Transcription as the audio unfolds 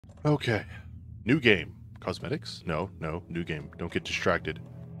Okay. New game. Cosmetics? No, no. New game. Don't get distracted.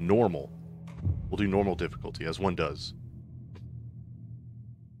 Normal. We'll do normal difficulty, as one does.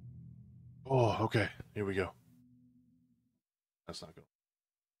 Oh, okay. Here we go. That's not good.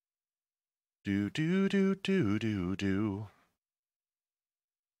 Do, do, do, do, do, do.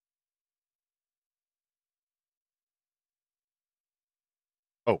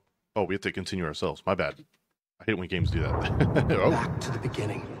 Oh. Oh, we have to continue ourselves. My bad. I hate when games do that. Oh. Back to the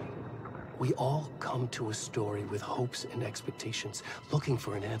beginning. We all come to a story with hopes and expectations, looking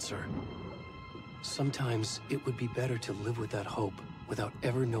for an answer. Sometimes it would be better to live with that hope without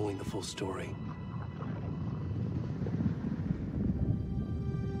ever knowing the full story.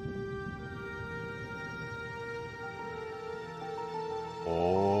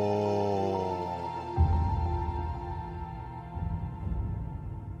 Oh.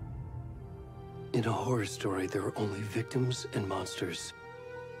 In a horror story, there are only victims and monsters.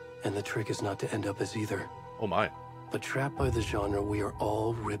 And the trick is not to end up as either. Oh my. But trapped by the genre, we are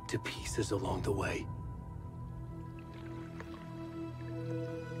all ripped to pieces along the way.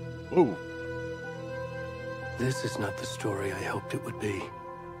 Whoa. This is not the story I hoped it would be.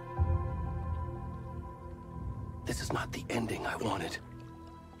 This is not the ending I wanted.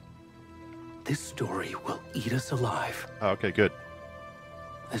 This story will eat us alive. Oh, okay, good.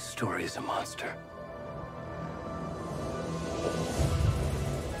 This story is a monster.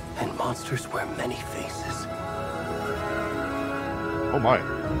 And monsters wear many faces. Oh my.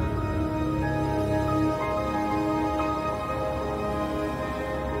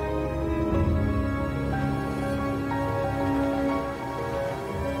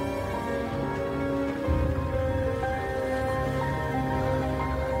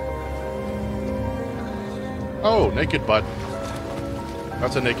 Oh, naked butt.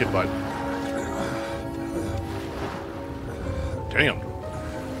 That's a naked butt. Damn.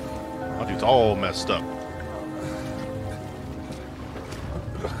 My dude's all messed up.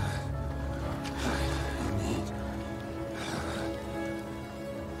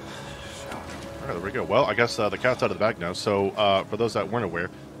 Alright, there we go. Well, I guess the cat's out of the bag now. So, for those that weren't aware,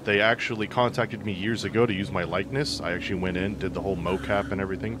 they actually contacted me years ago to use my likeness. I actually went in, did the whole mocap and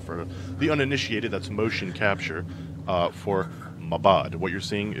everything. For the uninitiated, that's motion capture for my bod. What you're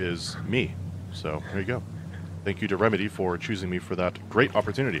seeing is me. So, there you go. Thank you to Remedy for choosing me for that great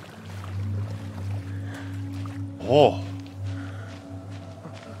opportunity. Oh.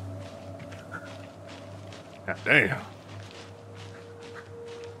 God damn.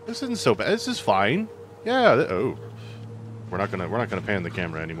 This isn't so bad. This is fine. Yeah. Oh. We're not gonna pan the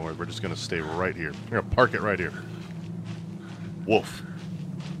camera anymore. We're just gonna stay right here. We're gonna park it right here. Wolf.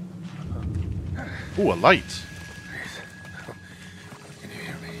 Ooh, a light. Can you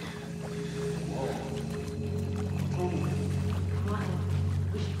hear me?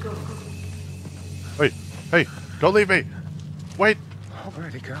 Wait. Hey, don't leave me. Wait.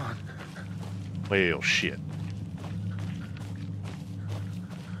 Already gone. Well, shit.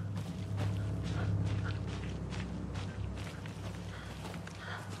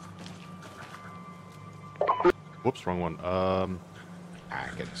 Whoops, wrong one. I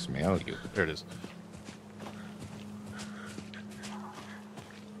can smell you. There it is.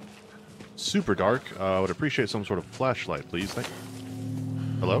 Super dark. I would appreciate some sort of flashlight, please.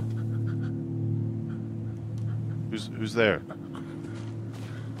 Hello? Who's there?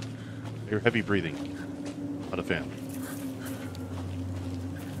 You're heavy breathing. Not a fan.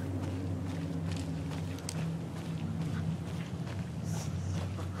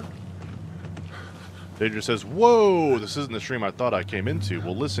 Deja says, "Whoa, this isn't the stream I thought I came into."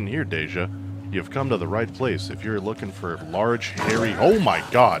 Well, listen here, Deja. You've come to the right place. If you're looking for large, hairy... Oh my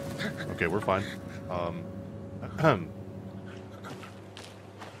god! Okay, we're fine.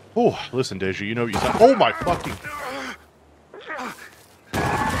 Oh, listen, Deja, you know you sound... Oh my fucking...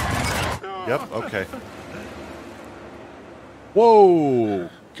 Yep, okay. Whoa!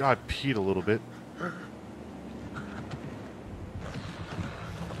 God, peed a little bit.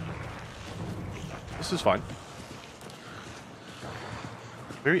 This is fine.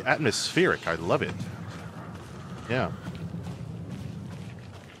 Very atmospheric. I love it. Yeah.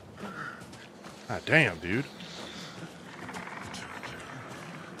 Ah, damn, dude.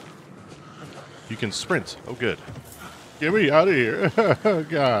 You can sprint. Oh, good. Get me out of here. Oh,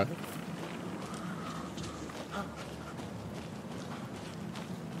 God.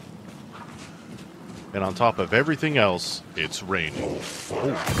 And on top of everything else, it's raining.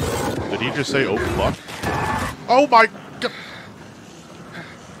 Oh. Did he just say, oh, fuck? Oh, my God.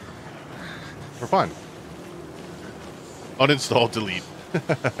 We're fine. Uninstall, delete.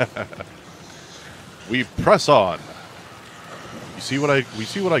 We press on. we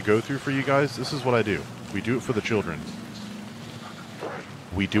see what I go through for you guys. This is what I do. We do it for the children.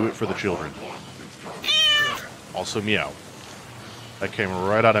 We do it for the children. Also meow. That came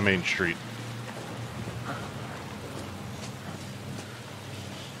right out of Main Street.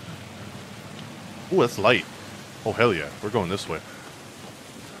 Ooh, that's light. Oh hell yeah, we're going this way.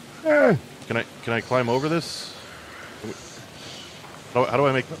 Can I climb over this? How do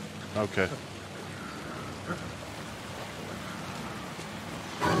I make? Okay.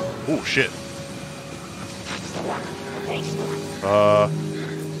 Oh shit. Oh.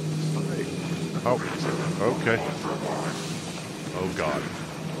 Okay. Oh god.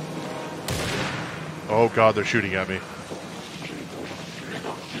 Oh god, they're shooting at me.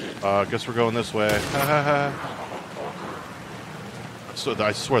 Guess we're going this way. So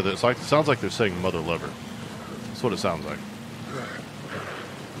I swear that it sounds like they're saying mother lover. That's what it sounds like.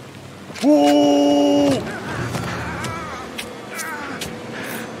 Whoa!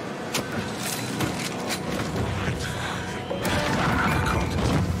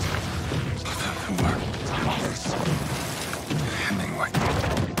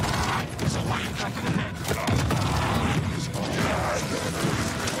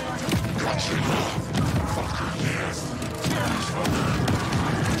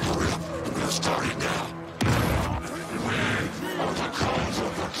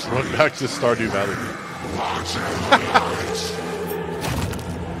 Run back to Stardew Valley.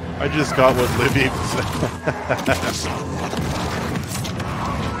 I just got what Libby said.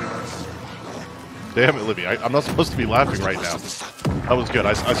 Damn it, Libby. I'm not supposed to be laughing right now. That was good.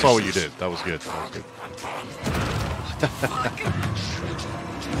 I saw what you did. That was good. That was good.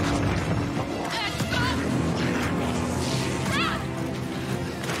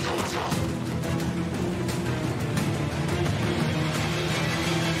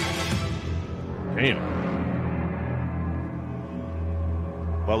 Damn.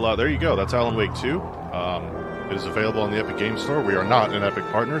 Well, there you go. That's Alan Wake 2. It is available on the Epic Games Store. We are not an Epic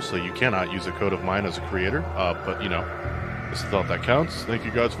partner, so you cannot use a code of mine as a creator. But, you know, this is all that counts. Thank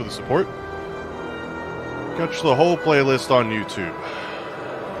you guys for the support. Catch the whole playlist on YouTube.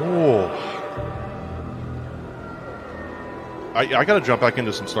 Oh. I gotta jump back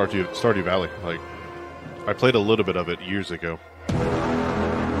into some Stardew Valley. Like, I played a little bit of it years ago.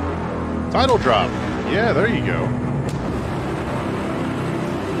 Title drop. Yeah, there you go.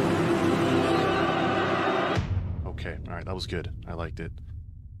 Okay, alright, that was good. I liked it.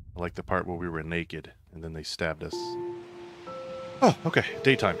 I liked the part where we were naked, and then they stabbed us. Oh, okay,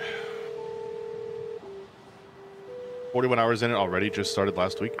 daytime. 41 hours in it already, just started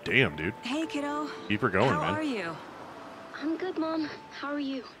last week. Damn, dude. Hey, kiddo. Keep her going, man. How are you? I'm good, Mom. How are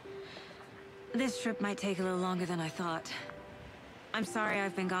you? This trip might take a little longer than I thought. I'm sorry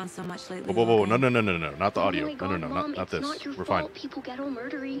I've been gone so much lately. Whoa, whoa, whoa, Logan. no, not the audio. Oh my God, No, Mom, not it's this. not your We're fault. fine. People get all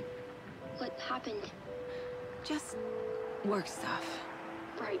murdery. What happened? Just work stuff.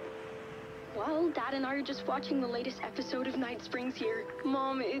 Right. Well, Dad and I are just watching the latest episode of Night Springs here.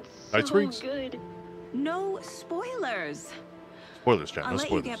 Mom, it's Night so Springs? good. No spoilers. Spoilers, chat. I'll No let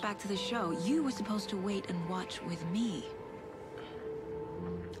spoilers. you get back to the show. You were supposed to wait and watch with me.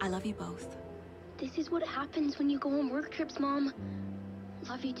 I love you both. This is what happens when you go on work trips, Mom.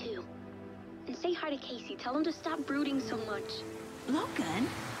 Love you too. And say hi to Casey. Tell him to stop brooding so much. Logan?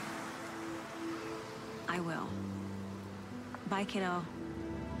 I will. Bye, kiddo.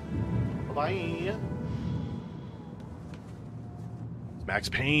 Bye. Max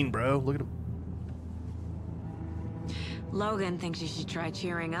Payne, bro. Look at him. Logan thinks you should try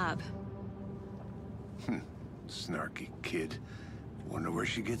cheering up. Snarky kid. Wonder where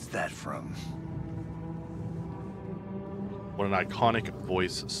she gets that from. What an iconic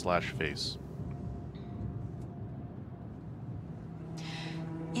voice / face.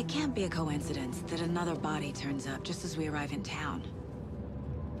 It can't be a coincidence that another body turns up just as we arrive in town.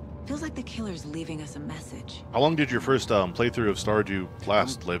 Feels like the killer's leaving us a message. How long did your first playthrough of Stardew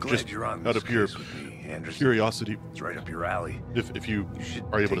last live? Glad Just you're on out this of pure case with me, Anderson. curiosity, It's right up your alley. if you You should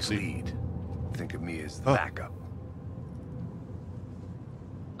are able to take see. lead. Think of me as the Oh. backup.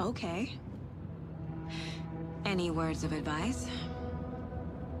 Okay. Any words of advice?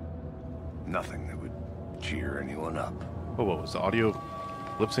 Nothing that would cheer anyone up. Oh, what was the audio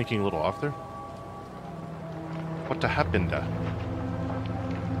lip syncing a little off there? What happened?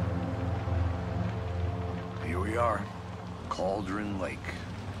 Here we are. Cauldron Lake.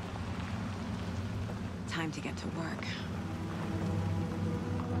 Time to get to work.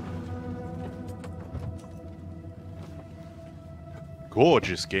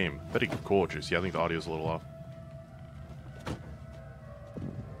 Gorgeous game. Very gorgeous. Yeah, I think the audio's a little off.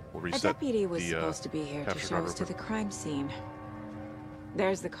 We'll A reset deputy was the, supposed to be here to capture show card us real to the quick. crime scene.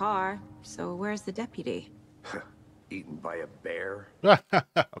 There's the car. So where's the deputy? Eaten by a bear?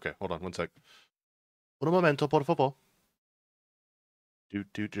 Okay, hold on one sec. Un momento, por favor.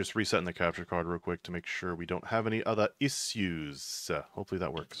 Just resetting the capture card real quick to make sure we don't have any other issues. Hopefully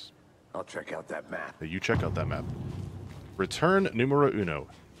that works. I'll check out that map. You check out that map. Return numero uno.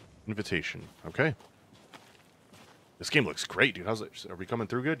 Invitation. Okay. This game looks great, dude. How's it? Are we coming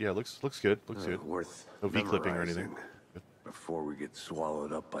through good? Yeah, looks good. Looks good. Worth No V-clipping or anything. memorizing before we get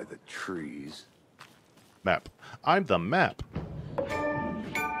swallowed up by the trees. Map. I'm the map.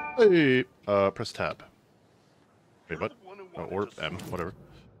 Hey. Press tab. Wait, what? Oh, or M, whatever.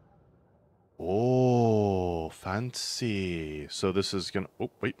 Oh, fancy. So this is gonna... Oh,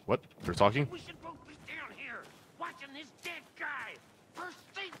 wait, what? They're talking? We should both be down here, watching this dead guy. For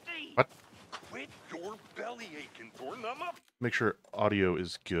safety. What? Quit your belly aching, Thornton. I'm up. Make sure audio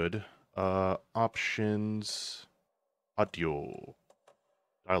is good. Options. Audio.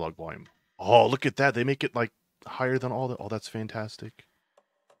 Dialogue volume. Oh, look at that. They make it, like, higher than all the... Oh, that's fantastic.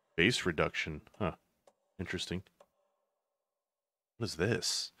 Bass reduction. Huh. Interesting. What is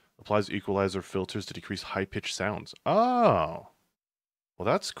this? Applies equalizer filters to decrease high-pitched sounds. Oh. Well,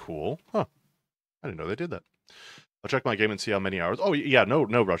 that's cool. Huh. I didn't know they did that. I'll check my game and see how many hours. Oh, yeah, no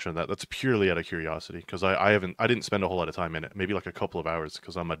rush on that. That's purely out of curiosity, because I didn't spend a whole lot of time in it. Maybe like a couple of hours,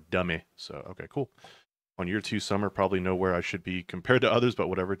 because I'm a dummy. So, okay, cool. On year 2 summer, probably know where I should be compared to others, but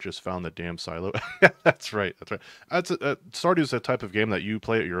whatever, just found the damn silo. That's right. Stardew is a type of game that you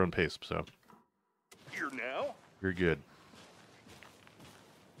play at your own pace, so. Here now? You're good.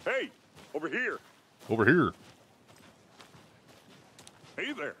 Hey, over here. Over here.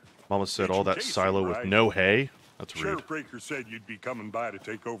 Hey there. Mama said Get all your that case silo in, with right? no hay? That's rude. Sheriff Breaker said you'd be coming by to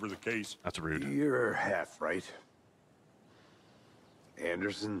take over the case. That's rude. You're half right.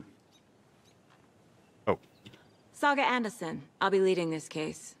 Anderson? Oh, Saga Anderson. I'll be leading this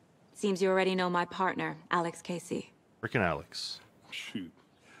case. Seems you already know my partner, Alex Casey. freaking Alex. Shoot.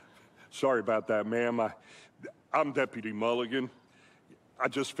 Sorry about that, ma'am. I'm Deputy Mulligan. I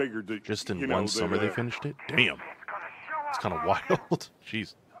just figured that, Just in you know, one summer that, they finished it? Damn. It's kind of wild.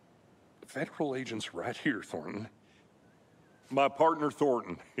 Jeez. Federal agents right here, Thornton. My partner,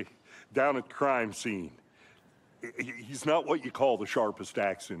 Thornton, down at the crime scene. He's not what you call the sharpest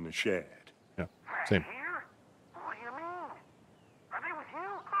axe in the shed. Yeah, same. Here? What do you mean? Are they with you?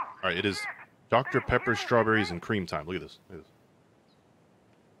 All right, it is Dr. Pepper, strawberries, and cream time. Look at this.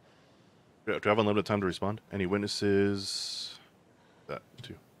 Do I have unlimited time to respond? Any witnesses? That,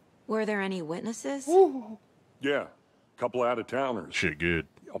 too. Were there any witnesses? Yeah, couple out-of-towners. Shit, good.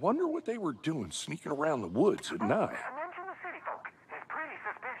 I wonder what they were doing sneaking around the woods at night. Mention the city folk. It's pretty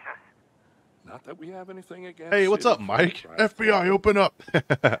suspicious. Not that we have anything against Hey, what's city up, Mike? folk, right? FBI, open up.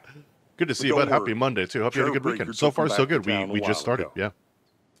 Good to see you, don't bud. Happy worry. Monday, too. Hope you had a Sheriff good weekend. Breaker So took far, him so back to good. town a We just while started, ago. yeah.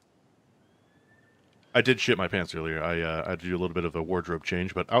 I did shit my pants earlier. I had to do a little bit of a wardrobe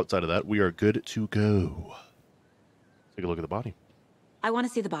change, but outside of that, we are good to go. Take a look at the body. I want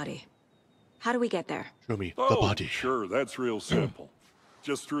to see the body. How do we get there? Show me Oh, the body. sure, that's real simple.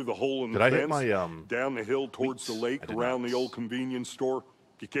 Just through the hole in the Did I fence, hit my, down the hill towards the wheats? lake, I did around not. the old convenience store.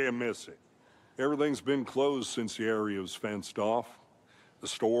 You can't miss it. Everything's been closed since the area was fenced off. The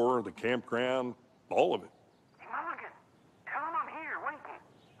store, the campground, all of it. Mulligan, tell them I'm here waiting.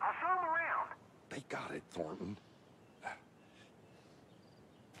 I'll show them around. They got it, Thornton.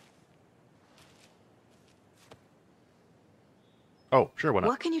 Oh, sure, why not?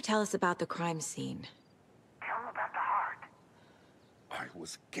 What can you tell us about the crime scene? Tell them about the heart. I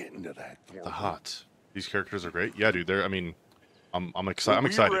was getting to that, Thornton. The hot. These characters are great. Yeah, dude. They're. I mean, I'm excited. I'm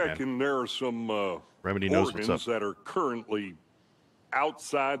excited, We man. reckon there are some Remedy knows what's organs up. that are currently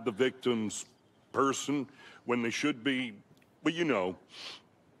outside the victim's person when they should be, well, you know,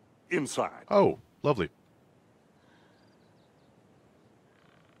 inside. Oh, lovely.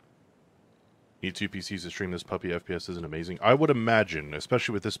 Need 2 PCs to stream this puppy. FPS isn't amazing. I would imagine,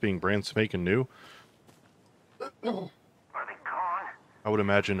 especially with this being brand spanking new, Are they gone? I would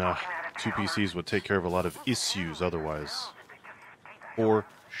imagine 2 PCs would take care of a lot of issues otherwise. For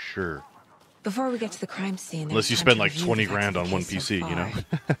sure. Before we get to the crime scene, Unless there's you time spend to like review 20 the facts grand of on the one case so PC, you know?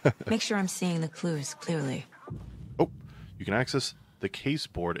 far. Make sure I'm seeing the clues clearly. Oh, you can access the case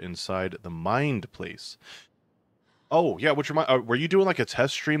board inside the Mind Place. Oh, yeah, which remind were you doing like a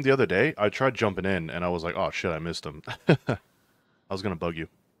test stream the other day? I tried jumping in and I was like, oh shit, I missed him. I was gonna bug you.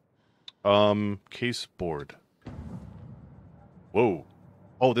 Case board. Whoa.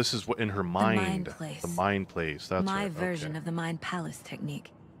 Oh, this is what in her mind. Mind Place. The Mind Place. That's My right. version Okay. of the Mind Palace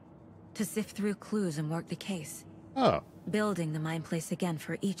technique. To sift through clues and work the case. Oh, Building the Mind Place again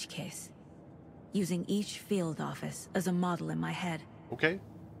for each case. Using each field office as a model in my head. Okay.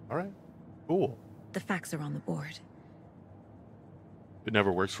 All right. Cool. The facts are on the board. It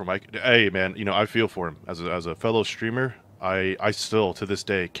never works for Mike. Hey, man, you know, I feel for him. As a fellow streamer, I still, to this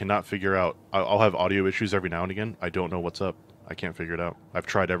day, cannot figure out... I'll have audio issues every now and again. I don't know what's up. I can't figure it out. I've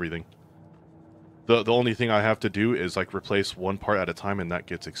tried everything. The only thing I have to do is, like, replace one part at a time, and that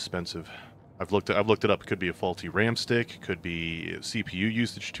gets expensive. I've looked it up. It could be a faulty RAM stick. Could be CPU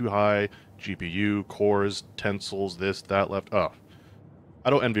usage too high. GPU, cores, tensils, this, that, left. Oh. I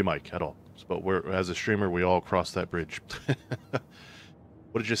don't envy Mike at all. But as a streamer, we all cross that bridge.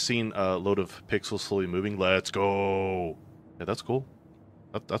 Would have just seen a load of pixels slowly moving. Let's go. Yeah, that's cool.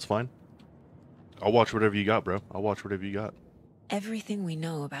 That's fine. I'll watch whatever you got, bro. I'll watch whatever you got. Everything we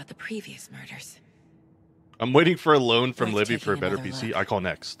know about the previous murders. I'm waiting for a loan from Worth Livy for a taking better another PC. look. I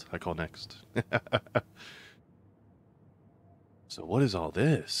call next. So what is all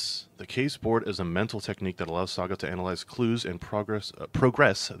this? The case board is a mental technique that allows Saga to analyze clues and progress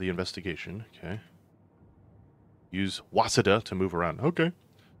the investigation. Okay. Use Waseda to move around. Okay.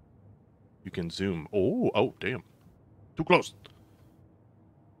 You can zoom. Oh, damn. Too close.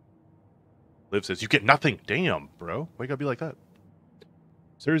 Liv says, you get nothing. Damn, bro. Why you gotta be like that?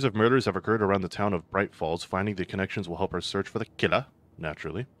 Series of murders have occurred around the town of Bright Falls. Finding the connections will help our search for the killer,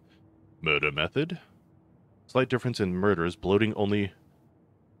 naturally. Murder method. Slight difference in murders. Bloating only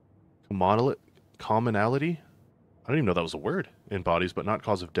commonality? I don't even know that was a word. In bodies, but not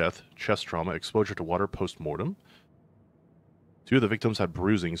cause of death. Chest trauma. Exposure to water post-mortem. 2 of the victims had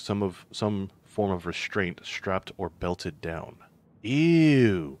bruising, some form of restraint, strapped or belted down.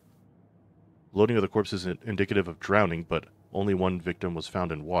 Ew. Bloating of the corpse is indicative of drowning, but only 1 victim was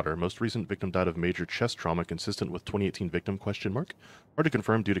found in water. Most recent victim died of major chest trauma, consistent with 2018 victim, ? Hard to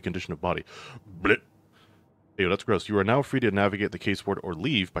confirm due to condition of body. Blip. Ew, that's gross. You are now free to navigate the case board or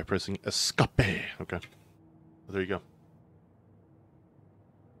leave by pressing escape. Okay. There you go.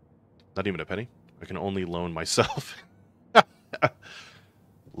 Not even a penny. I can only loan myself.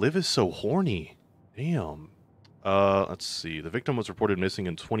 Liv is so horny. Damn. Let's see. The victim was reported missing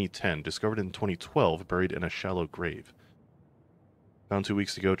in 2010, discovered in 2012, buried in a shallow grave. Found 2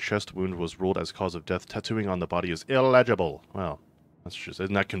 weeks ago, chest wound was ruled as cause of death. Tattooing on the body is illegible. Wow. That's just,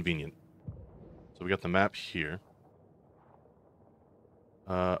 isn't that convenient? So we got the map here.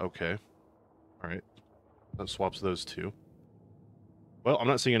 Okay. Alright. That swaps those 2. Well, I'm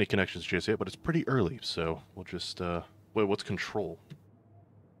not seeing any connections just yet, but it's pretty early, so we'll just, wait, what's control?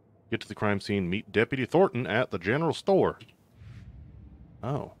 Get to the crime scene, meet Deputy Thornton at the general store.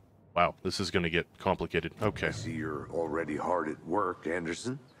 Oh. Wow, this is going to get complicated. Okay. I see you're already hard at work,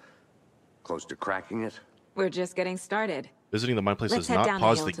 Anderson. Close to cracking it? We're just getting started. Visiting the mine place Let's does head not down the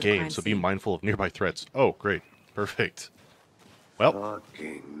pause hill the to the game, crime so be scene. mindful of nearby threats. Oh, great. Perfect. Well,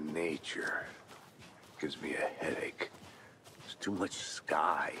 Fucking nature. Gives me a headache. There's too much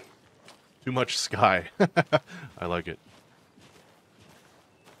sky. too much sky. I like it.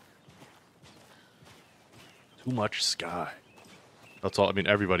 Too much sky. That's all. I mean,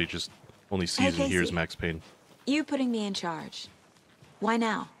 everybody just only sees and hears Casey. Max Payne. You putting me in charge. Why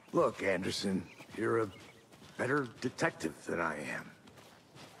now? Look, Anderson, you're a better detective than I am.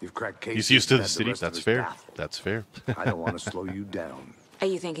 You've cracked cases. He's used to and the had city. rest of That's us fair. baffled. That's fair. I don't want to slow you down. Are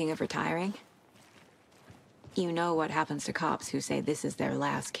you thinking of retiring? You know what happens to cops who say this is their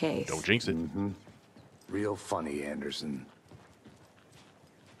last case. Don't jinx it. Real funny, Anderson.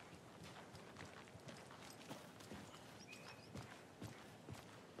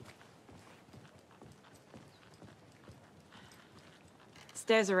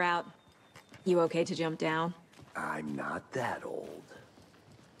 Stairs are out. You okay to jump down? I'm not that old.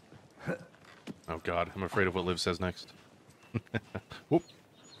 Oh God, I'm afraid of what Liv says next. Whoop.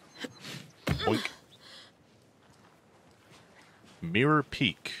 Boink. Mirror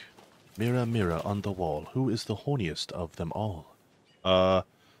Peak. Mirror, mirror on the wall, who is the horniest of them all? The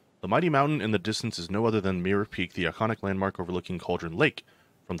mighty mountain in the distance is no other than Mirror Peak, the iconic landmark overlooking Cauldron Lake.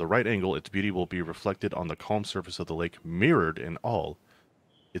 From the right angle, its beauty will be reflected on the calm surface of the lake, mirrored in all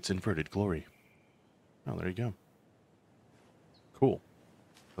its inverted glory. Oh, there you go. Cool.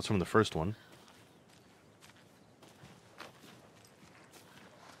 That's from the first one.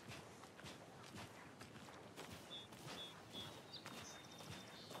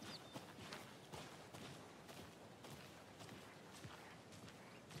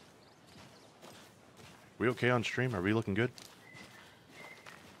 We okay on stream? Are we looking good?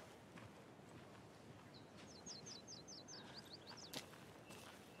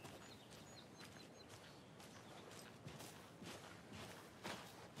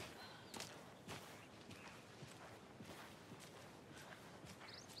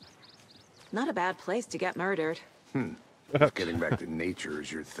 Not a bad place to get murdered. If getting back to nature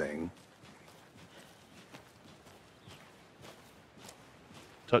is your thing.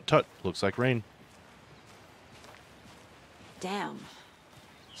 Tut tut. Looks like rain. Damn.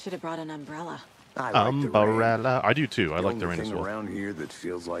 Should have brought an umbrella. I like the rain. Umbrella. I do too. I like the only rain as thing well. around here that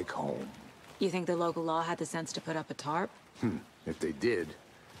feels like home. You think the local law had the sense to put up a tarp? If they did,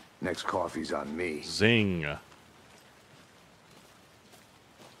 next coffee's on me. Zing.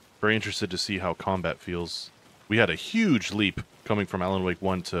 Very interested to see how combat feels. We had a huge leap coming from Alan Wake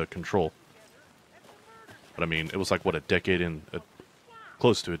 1 to Control. But I mean, it was like, what, a decade in...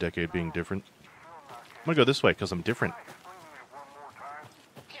 close to a decade being different. I'm gonna go this way, because I'm different.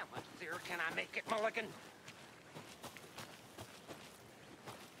 How much clearer can I make it, Mulligan?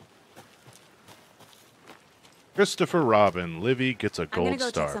 Christopher Robin. Livy gets a I'm gold gonna go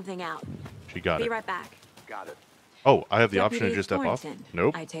star. check something out. She got Be it. right back. Got it. Oh, I have the option to Deputy just step off? Thornton,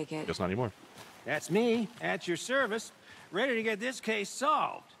 Nope. I take it. Guess not anymore. That's me, at your service, ready to get this case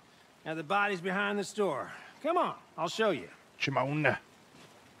solved. Now the body's behind the store. Come on, I'll show you. Shimon.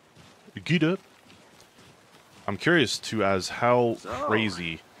 Get up. I'm curious to as how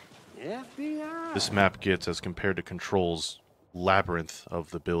crazy FBI. this map gets as compared to Control's labyrinth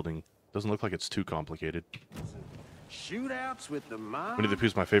of the building. Doesn't look like it's too complicated. Shootouts with the mob. Winnie the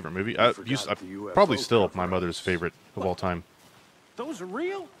Pooh's my favorite movie. forgot the UFO Probably still my cover-ups. mother's favorite of all time. Those are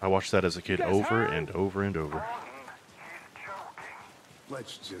real? I watched that as a kid You guys over heard? and over and over.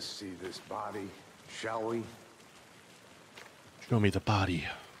 Let's just see this body, shall we? Show me the body.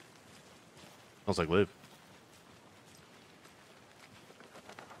 Smells like Liv.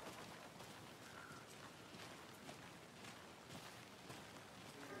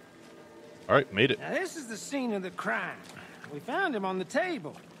 All right, made it. Now this is the scene of the crime. We found him on the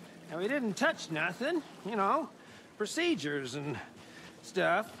table. And we didn't touch nothing, you know, procedures and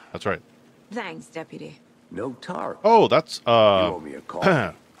stuff. That's right. Thanks, Deputy. No tarp. Oh, that's You owe me a call.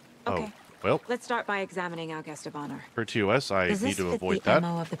 Okay. Oh, well, Let's start by examining our guest of honor. for TOS, I Does need this to fit avoid the that.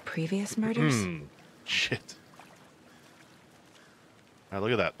 MO of the previous murders? Shit. All right,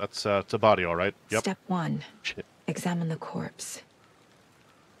 look at that. That's it's a body, all right. Yep. Step 1. Shit. Examine the corpse.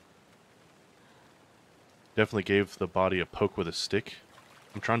 Definitely gave the body a poke with a stick.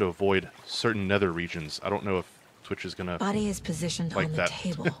 I'm trying to avoid certain nether regions. I don't know if Twitch is gonna. Body is positioned Like on the that.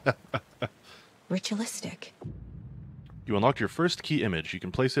 table. Ritualistic. You unlock your first key image. You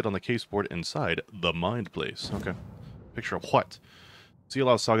can place it on the case board inside the mind place. Okay. Picture of what? See,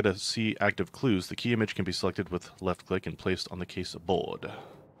 allows Saga to see active clues. The key image can be selected with left click and placed on the case board.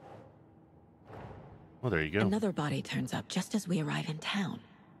 Well, there you go. Another body turns up just as we arrive in town.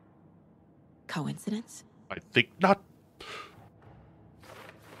 Coincidence? I think not.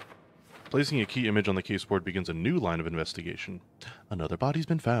 Placing a key image on the case board begins a new line of investigation. Another body's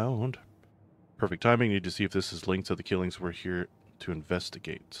been found. Perfect timing. Need to see if this is linked to the killings we're here to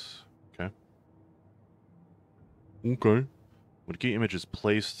investigate. Okay. Okay. When a key image is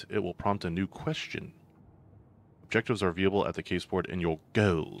placed, it will prompt a new question. Objectives are viewable at the case board in your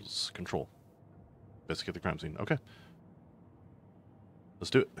goals. Control. Investigate the crime scene. Okay. Let's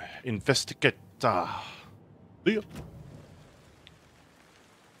do it. Investigate. See ya.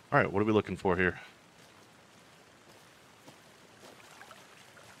 Alright, what are we looking for here?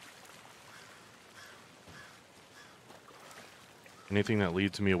 Anything that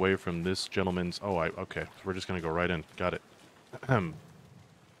leads me away from this gentleman's... Oh, okay. So we're just going to go right in. Got it.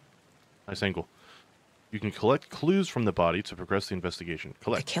 Nice angle. You can collect clues from the body to progress the investigation.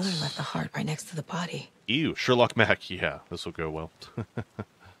 Collect. The killer left the heart right next to the body. Ew, Sherlock Mac. Yeah, this will go well.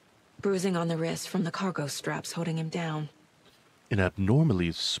 Bruising on the wrist from the cargo straps holding him down. An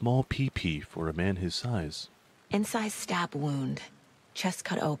abnormally small PP for a man his size. Inside stab wound. Chest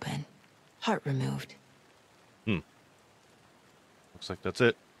cut open. Heart removed. Looks like that's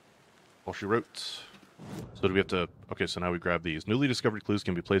it. All she wrote. So do we have to... Okay, so now we grab these. Newly discovered clues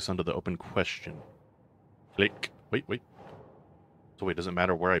can be placed under the open question. Click. Wait. So wait, does it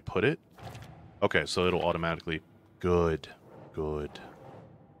matter where I put it? Okay, so it'll automatically... Good.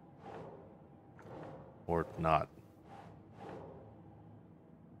 Or not.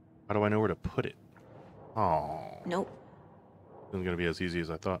 How do I know where to put it? Oh. Nope. Isn't going to be as easy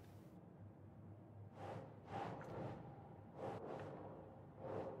as I thought.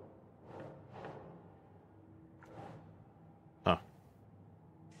 Huh.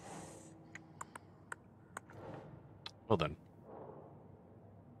 Well then.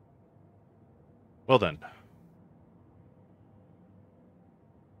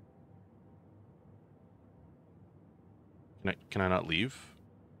 Can I not leave?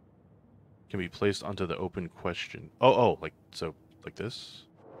 Can be placed onto the open question. Oh, like, so, like this?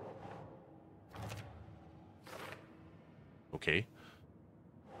 Okay.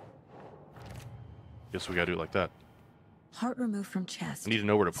 Guess we gotta do it like that. Heart removed from chest. I need to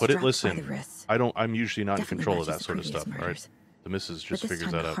know where to put it. Strapped by Listen, the wrists. I'm usually not Definitely in control of matches that the sort of previous stuff. All right. murders. The missus But just this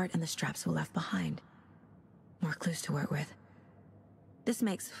figures time that the out. heart and the straps were left behind. More clues to work with. This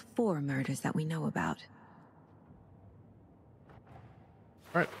makes 4 murders that we know about.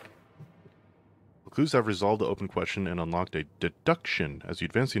 All right. The clues have resolved the open question and unlocked a deduction. As you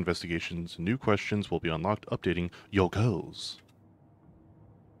advance the investigations, new questions will be unlocked, updating your goals.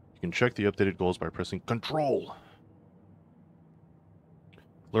 You can check the updated goals by pressing Control.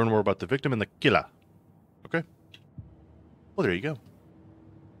 Learn more about the victim and the killer. Okay. Well, there you go.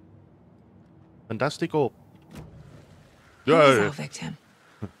 Fantastico. Who is our victim?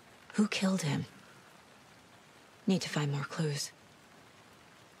 Who killed him? Need to find more clues.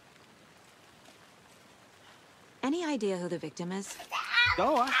 Any idea who the victim is?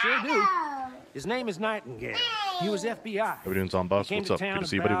 Oh, I sure do. His name is Nightingale. He was FBI. Everyone's on boss. He came What's to up? town Good to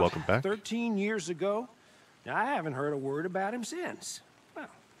see you, buddy. about Welcome back. 13 years ago. Now, I haven't heard a word about him since. Well,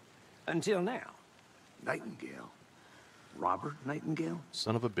 until now. Nightingale? Robert Nightingale?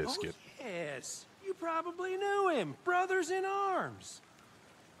 Son of a biscuit. Oh, yes. You probably knew him. Brothers in arms.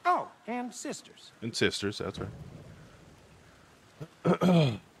 Oh, and sisters. And sisters, that's right.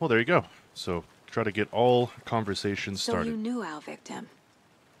 Well, there you go. So, try to get all conversations So started. you knew our victim.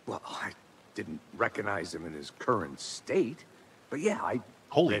 Well, I didn't recognize him in his current state. But yeah, I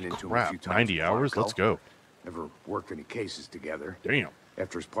Holy ran into him a crap, few times 90 in hours? Quantico. Let's go. Never worked any cases together. Damn.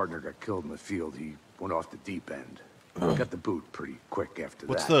 After his partner got killed in the field, he went off the deep end. Got the boot pretty quick after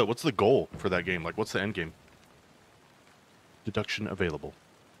that. What's the goal for that game? Like, what's the end game? Deduction available.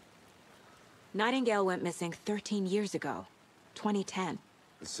 Nightingale went missing 13 years ago. 2010.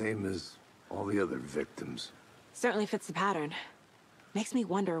 The same as all the other victims. Certainly fits the pattern. Makes me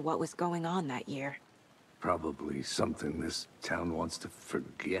wonder what was going on that year. Probably something this town wants to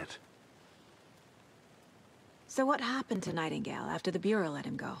forget. So what happened to Nightingale after the Bureau let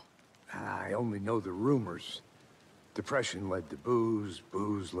him go? I only know the rumors. Depression led to booze,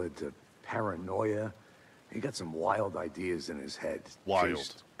 booze led to paranoia. He got some wild ideas in his head. Wild.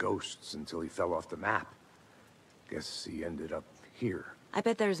 Chased ghosts until he fell off the map. Guess he ended up here. I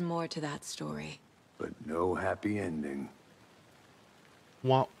bet there's more to that story. But no happy ending.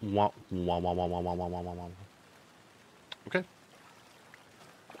 Wah, wah, wah, wah, wah, wah, wah, wah, wah, wah. Okay.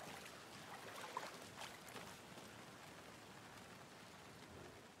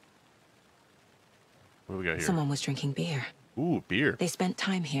 What do we got here? Someone was drinking beer. Ooh, beer. They spent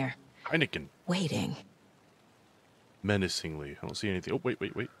time here, Heineken. waiting. Menacingly. I don't see anything. Oh,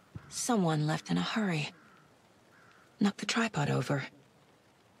 wait. Someone left in a hurry. Knocked the tripod over.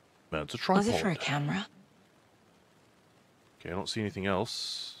 Man, it's a tripod. Was it for a camera? Okay, I don't see anything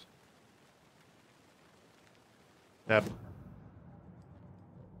else. Tab.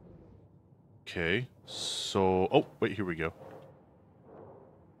 Okay, so... Oh, wait, here we go.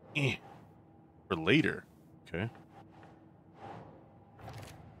 For later. Okay.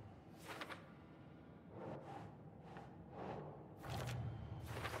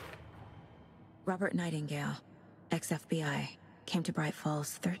 Robert Nightingale, ex-FBI, came to Bright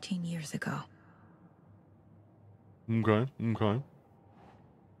Falls 13 years ago. Okay.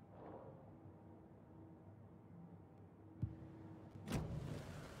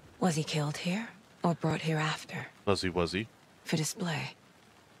 Was he killed here, or brought here after? Fuzzy Wuzzy. For display?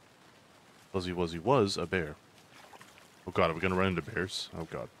 Fuzzy Wuzzy was a bear. Oh god, are we gonna run into bears? Oh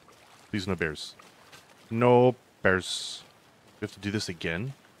god. Please no bears. No bears. We have to do this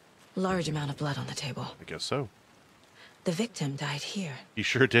again? Large amount of blood on the table. I guess so. The victim died here. He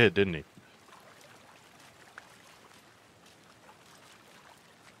sure did, didn't he?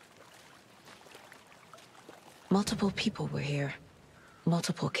 Multiple people were here.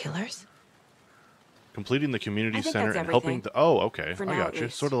 Multiple killers? Completing the community I think center that's and helping everything. the... Oh, okay. For I now, got at you.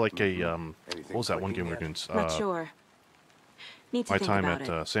 least. Sort of like a, Anything what was that one game we were clicking doing? yet? Not sure. Need to My think time about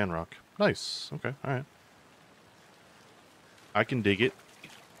at it. Sandrock. Nice. Okay, alright. I can dig it.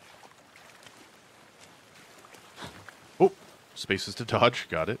 Oh, spaces to dodge.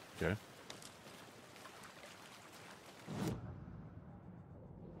 Got it. Okay.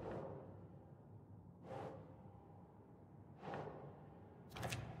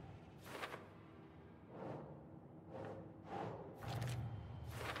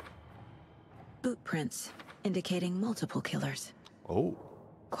 Boot prints, indicating multiple killers. Oh.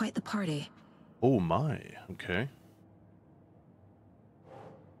 Quite the party. Oh my. Okay.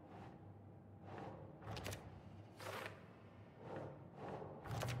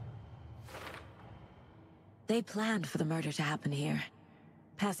 They planned for the murder to happen here.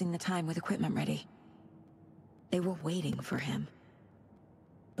 Passing the time with equipment ready. They were waiting for him.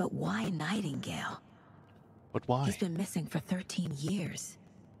 But why Nightingale? But why? He's been missing for 13 years.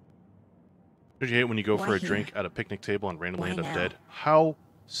 Did you hate when you go Why for a here? drink at a picnic table and randomly Why end up now? dead? How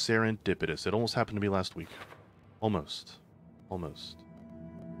serendipitous. It almost happened to me last week. Almost. Almost.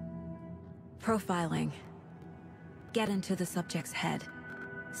 Profiling. Get into the subject's head.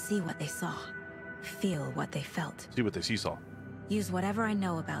 See what they saw. Feel what they felt. See what they seesaw. Use whatever I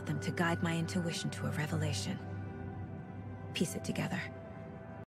know about them to guide my intuition to a revelation. Piece it together.